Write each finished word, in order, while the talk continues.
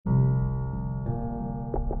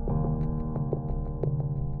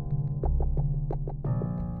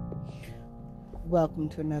Welcome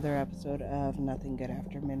to another episode of Nothing Good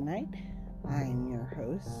After Midnight. I'm your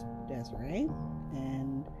host, Desiree,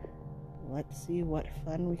 and let's see what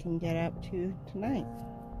fun we can get up to tonight.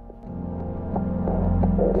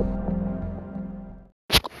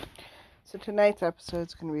 So tonight's episode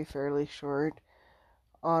is going to be fairly short.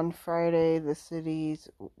 On Friday, the city's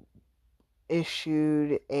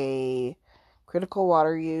issued a critical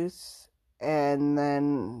water use, and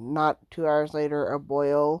then not 2 hours later, a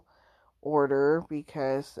boil order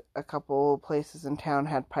because a couple places in town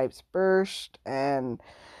had pipes burst and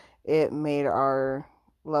it made our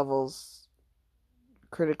levels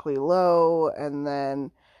critically low, and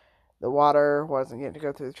then the water wasn't getting to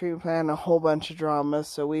go through the treatment plant, a whole bunch of dramas.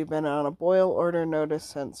 So we've been on a boil order notice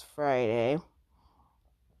since Friday,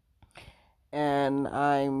 and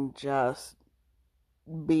I'm just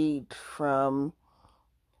beat from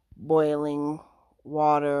boiling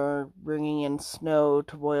water, bringing in snow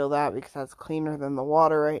to boil that because that's cleaner than the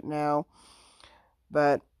water right now.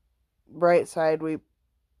 But bright side, we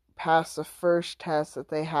passed the first test that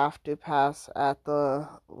they have to pass at the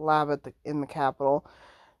lab in the Capitol.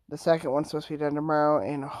 The second one's supposed to be done tomorrow,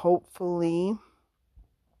 and hopefully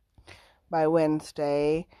by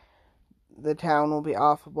Wednesday the town will be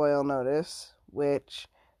off a boil notice, which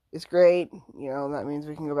is great. That means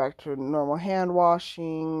we can go back to normal hand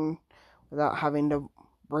washing without having to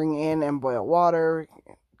bring in and boil water.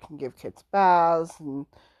 We can give kids baths and,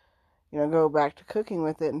 go back to cooking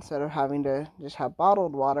with it instead of having to just have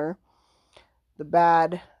bottled water. The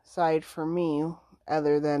bad side for me,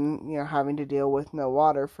 other than, having to deal with no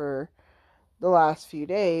water for the last few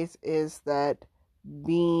days, is that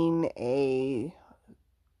being a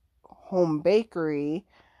home bakery,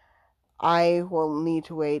 I will need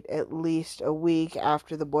to wait at least a week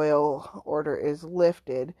after the boil order is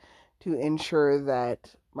lifted to ensure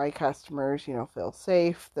that my customers, feel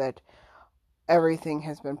safe, that everything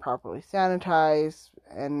has been properly sanitized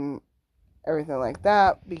and everything like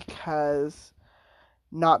that, because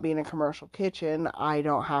not being a commercial kitchen, I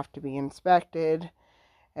don't have to be inspected.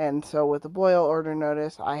 And so with the boil order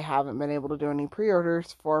notice, I haven't been able to do any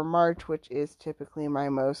pre-orders for March, which is typically my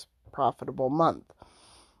most profitable month.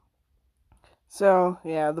 So,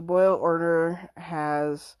 yeah, the boil order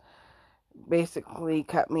has basically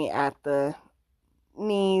cut me at the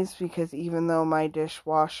knees, because even though my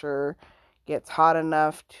dishwasher gets hot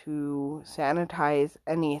enough to sanitize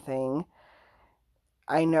anything,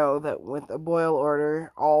 I know that with a boil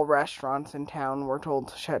order, all restaurants in town were told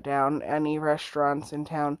to shut down. Any restaurants in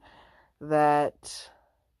town that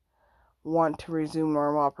want to resume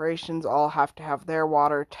normal operations all have to have their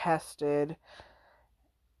water tested.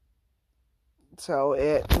 So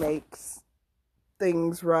it makes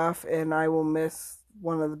things rough, and I will miss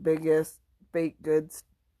one of the biggest baked goods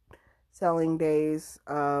selling days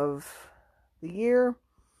of the year,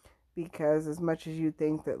 because as much as you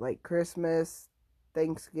think that like Christmas,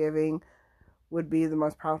 Thanksgiving would be the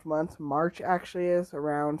most profitable months, March actually is,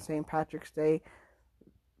 around St. Patrick's Day.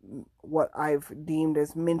 What I've deemed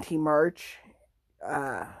as Minty March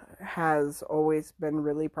has always been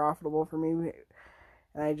really profitable for me,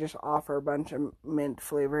 and I just offer a bunch of mint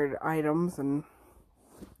flavored items, and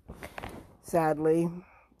sadly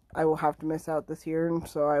I will have to miss out this year, and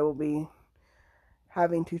so I will be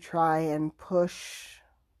having to try and push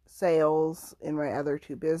sales in my other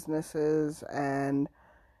two businesses and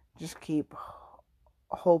just keep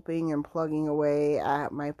hoping and plugging away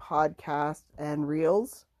at my podcast and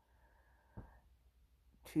reels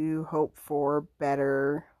to hope for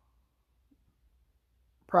better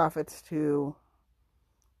profits to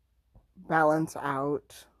balance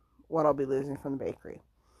out what I'll be losing from the bakery.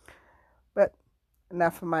 But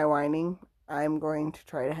enough of my whining. I'm going to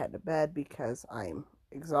try to head to bed because I'm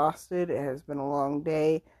exhausted. It has been a long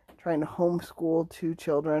day trying to homeschool 2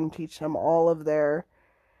 children, teach them all of their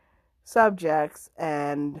subjects,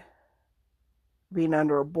 and being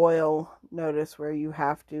under a boil notice where you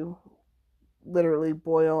have to literally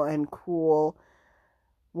boil and cool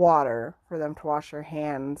water for them to wash their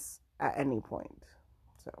hands at any point.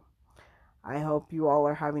 So I hope you all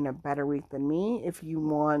are having a better week than me. If you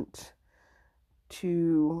want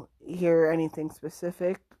to hear anything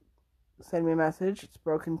specific, send me a message. It's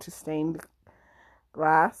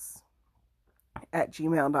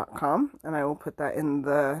brokentostainedglass@gmail.com, and I will put that in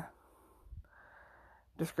the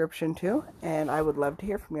description too, and I would love to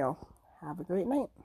hear from y'all. Have a great night.